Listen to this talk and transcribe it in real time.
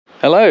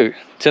Hello,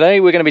 today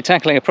we're going to be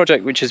tackling a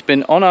project which has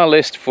been on our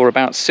list for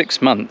about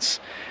 6 months,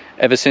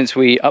 ever since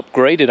we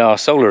upgraded our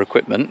solar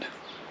equipment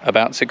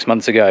about 6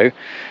 months ago.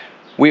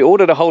 We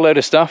ordered a whole load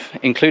of stuff,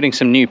 including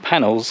some new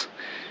panels.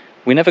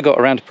 We never got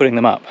around to putting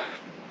them up,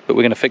 but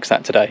we're going to fix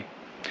that today.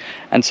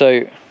 And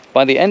so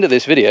by the end of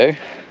this video,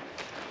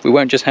 we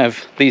won't just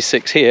have these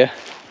 6 here,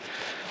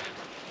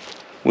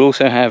 we'll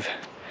also have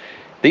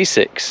these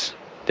 6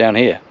 down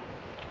here.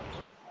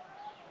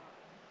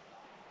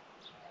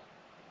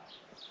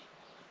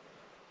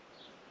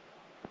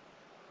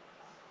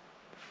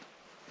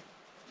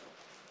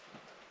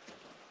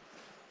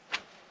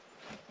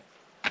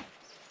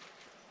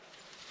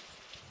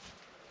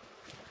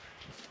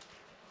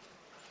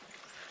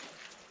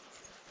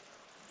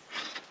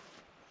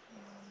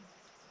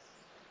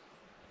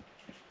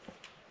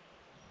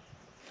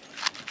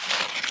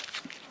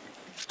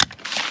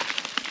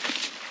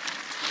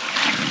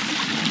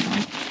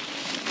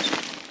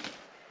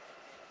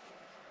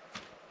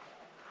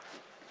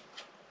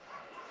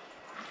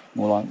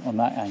 More like on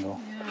that angle.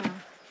 Yeah.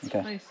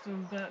 Okay. Based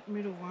on that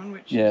middle one,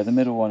 which Yeah, is... the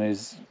middle one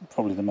is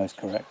probably the most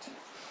correct.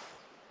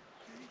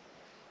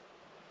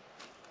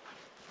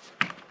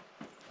 I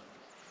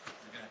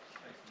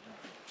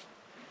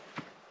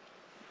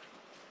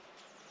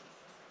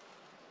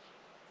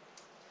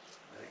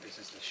think this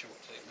is the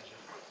short tape measure.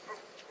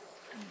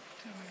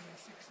 Tell me where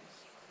 6 is.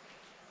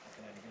 I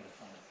can only go to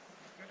 5.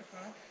 Go to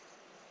 5.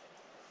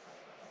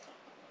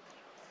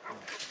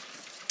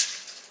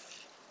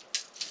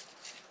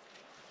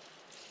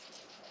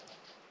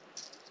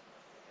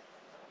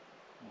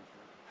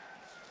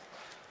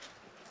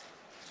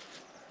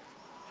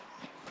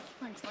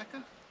 Thanks,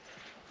 Becca.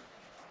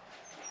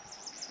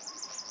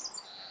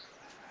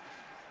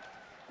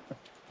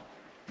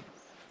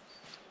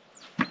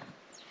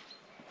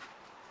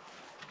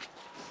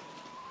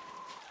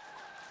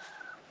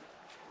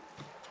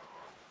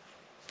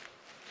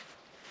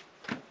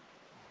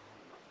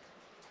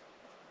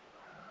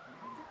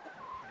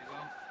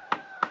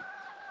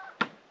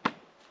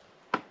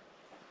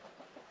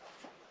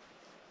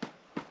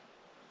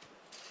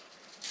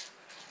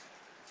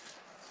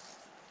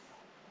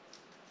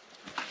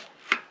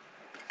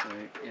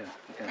 Yeah,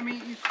 okay. I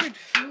mean, you could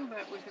fill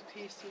that with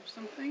adhesive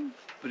something.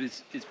 But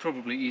it's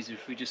probably easier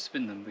if we just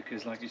spin them,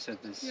 because like you said,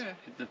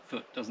 the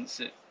foot doesn't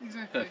sit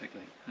Exactly.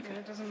 perfectly. Okay. Yeah,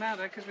 it doesn't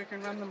matter because we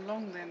can run them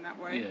long then that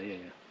way.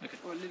 Yeah. Okay.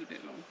 Or a little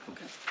bit long. Cool.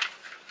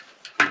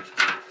 Okay.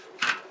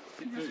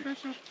 You're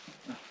special.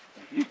 Oh,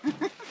 thank you.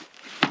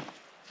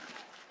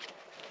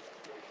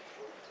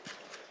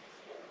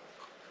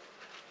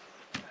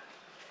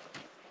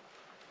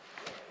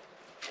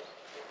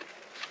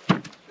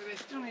 So they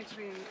still need to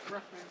be in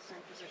roughly the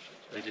same position.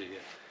 They do, yeah.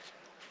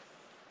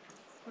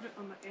 Put it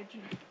on the edge.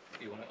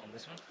 You want it on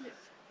this one? Yes.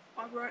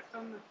 I wrote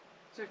on the,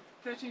 so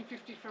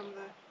 1350 from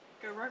the,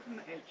 go right from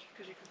the edge,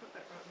 because you can put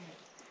that right in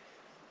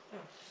there.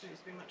 Oh, so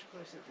it's be much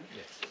closer then.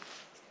 Yes.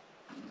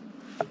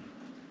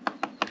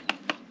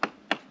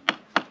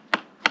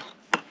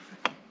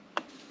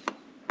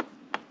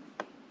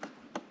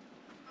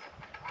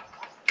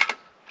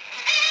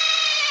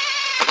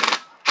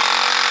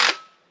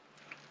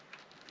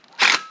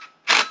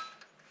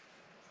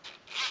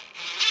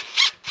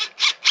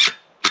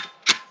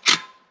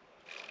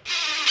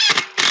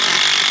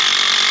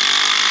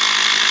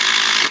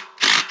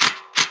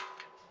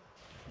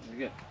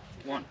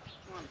 One.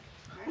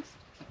 Next.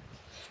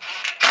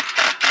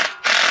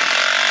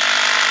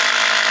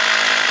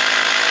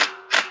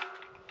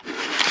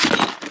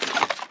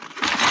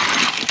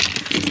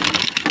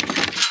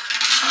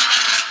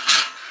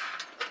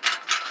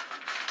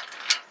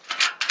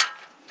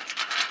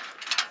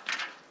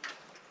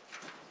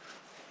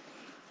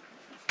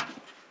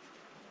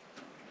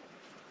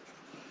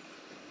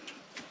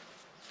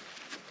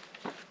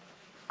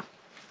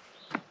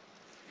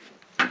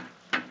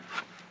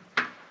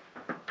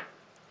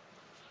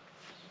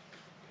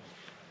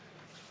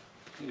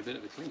 Need a bit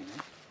of a clean,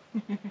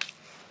 eh?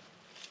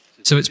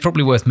 So it's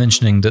probably worth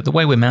mentioning that the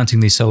way we're mounting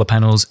these solar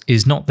panels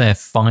is not their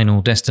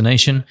final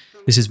destination.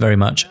 This is very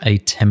much a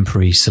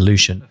temporary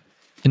solution.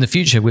 In the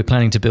future, we're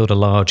planning to build a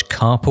large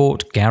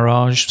carport,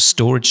 garage,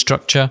 storage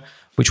structure,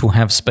 which will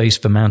have space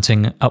for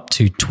mounting up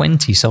to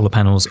 20 solar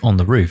panels on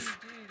the roof.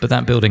 But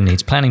that building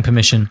needs planning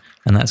permission,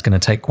 and that's going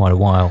to take quite a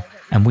while,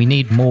 and we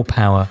need more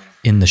power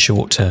in the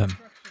short term.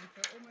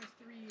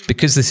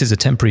 Because this is a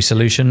temporary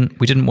solution,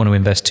 we didn't want to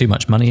invest too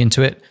much money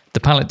into it. The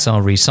pallets are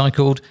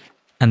recycled,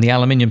 and the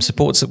aluminium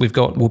supports that we've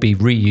got will be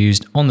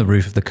reused on the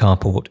roof of the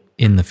carport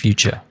in the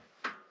future.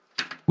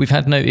 We've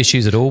had no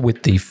issues at all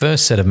with the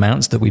first set of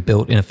mounts that we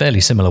built in a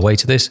fairly similar way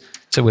to this,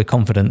 so we're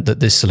confident that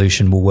this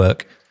solution will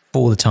work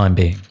for the time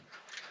being.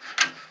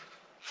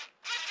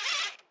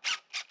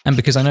 And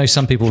because I know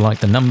some people like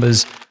the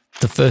numbers,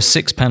 the first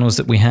 6 panels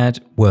that we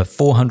had were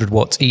 400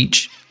 watts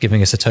each,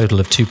 giving us a total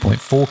of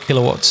 2.4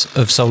 kilowatts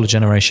of solar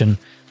generation.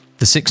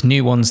 The 6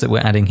 new ones that we're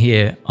adding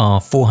here are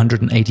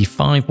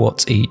 485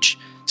 watts each,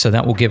 so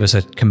that will give us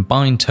a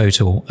combined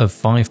total of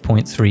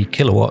 5.3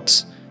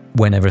 kilowatts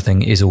when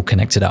everything is all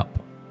connected up.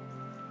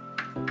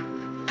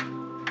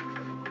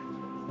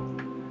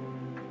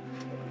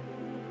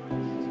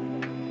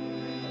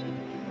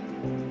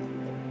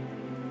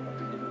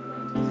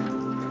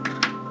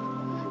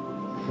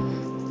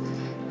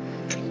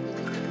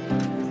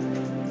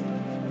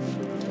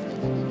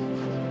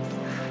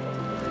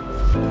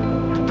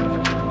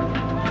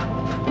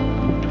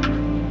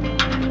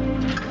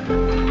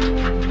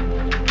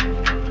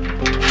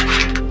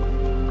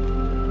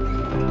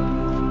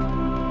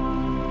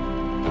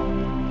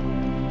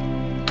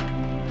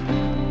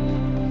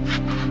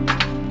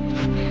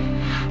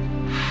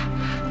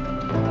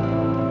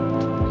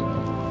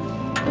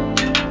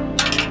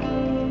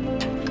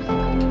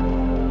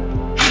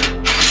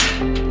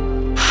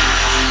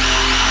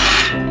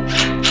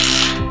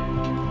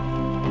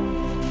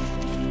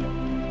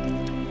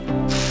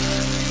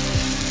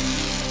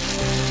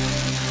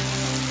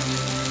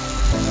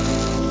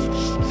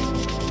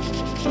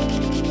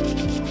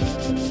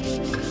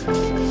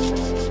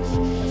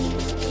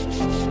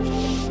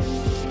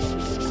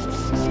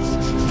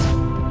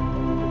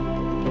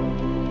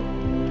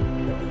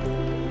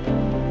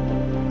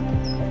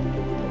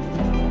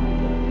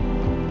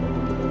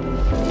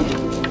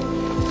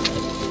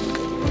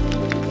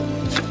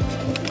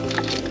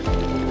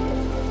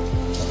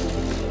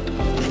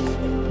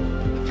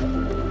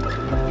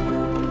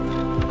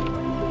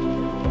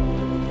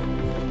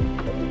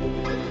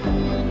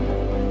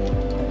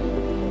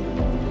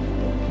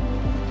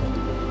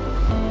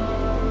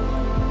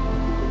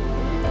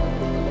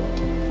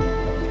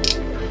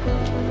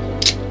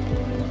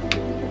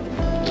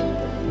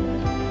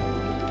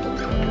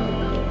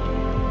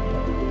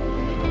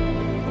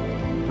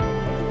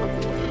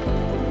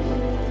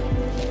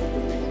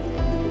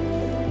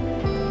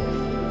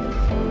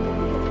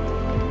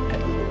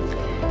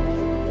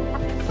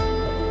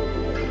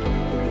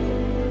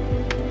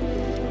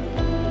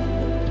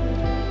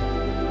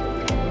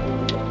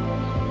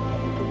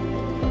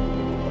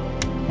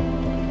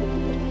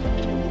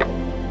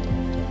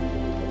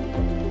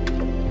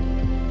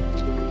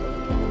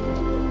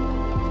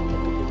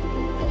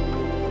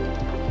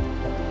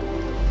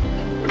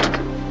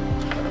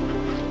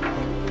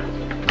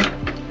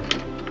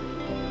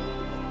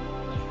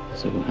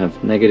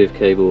 have negative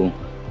cable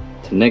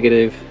to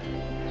negative,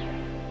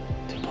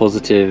 to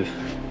positive,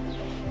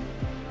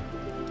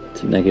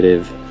 to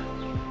negative,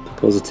 to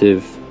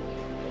positive,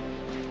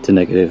 to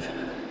negative,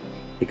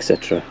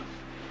 etc.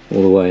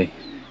 all the way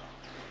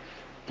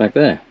back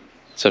there.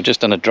 So I've just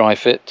done a dry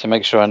fit to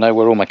make sure I know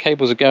where all my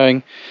cables are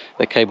going.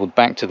 They're cabled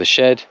back to the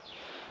shed.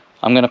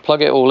 I'm going to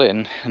plug it all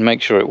in and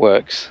make sure it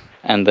works,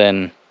 and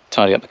then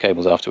tidy up the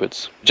cables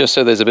afterwards. Just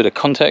so there's a bit of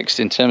context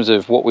in terms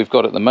of what we've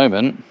got at the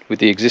moment with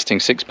the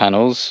existing 6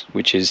 panels,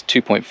 which is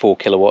 2.4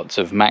 kilowatts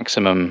of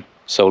maximum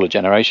solar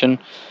generation,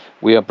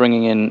 we are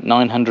bringing in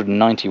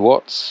 990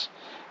 watts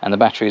and the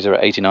batteries are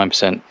at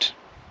 89%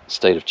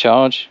 state of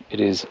charge. It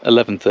is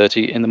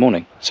 11:30 in the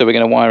morning. So we're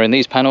going to wire in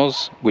these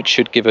panels, which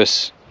should give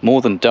us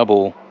more than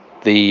double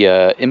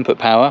the input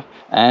power,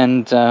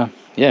 and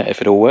yeah,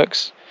 if it all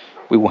works,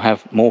 we will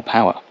have more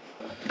power.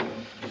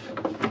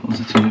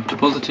 Positive to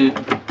positive,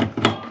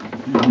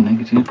 and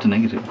negative to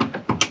negative.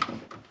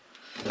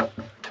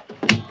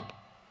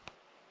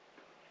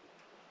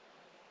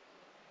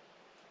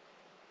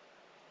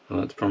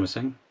 Well, that's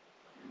promising.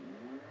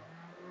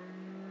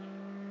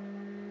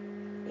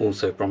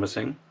 Also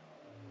promising.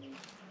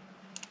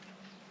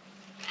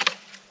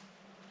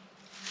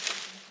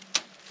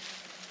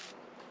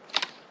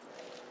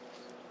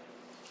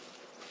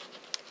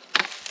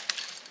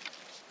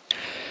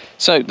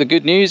 So the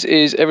good news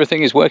is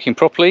everything is working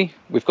properly.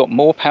 We've got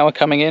more power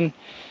coming in.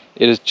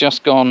 It has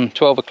just gone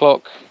 12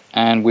 o'clock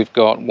and we've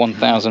got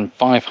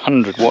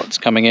 1,500 watts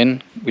coming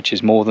in, which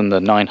is more than the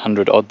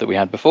 900 odd that we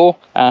had before.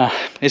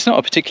 It's not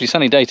a particularly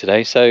sunny day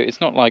today, so it's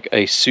not like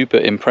a super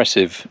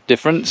impressive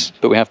difference,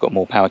 but we have got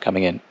more power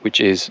coming in, which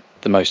is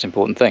the most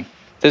important thing.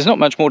 There's not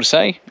much more to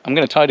say. I'm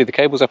going to tidy the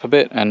cables up a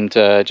bit and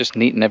just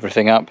neaten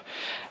everything up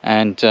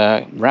and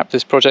wrap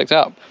this project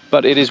up.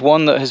 But it is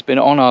one that has been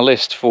on our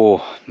list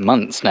for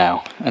months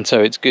now, and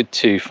so it's good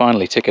to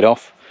finally tick it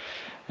off.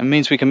 It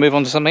means we can move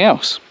on to something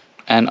else.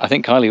 And I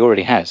think Kylie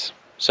already has.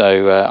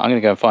 So I'm going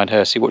to go and find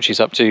her, see what she's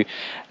up to,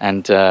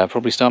 and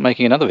probably start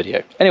making another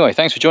video. Anyway,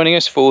 thanks for joining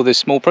us for this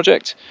small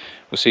project.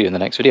 We'll see you in the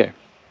next video.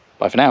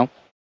 Bye for now.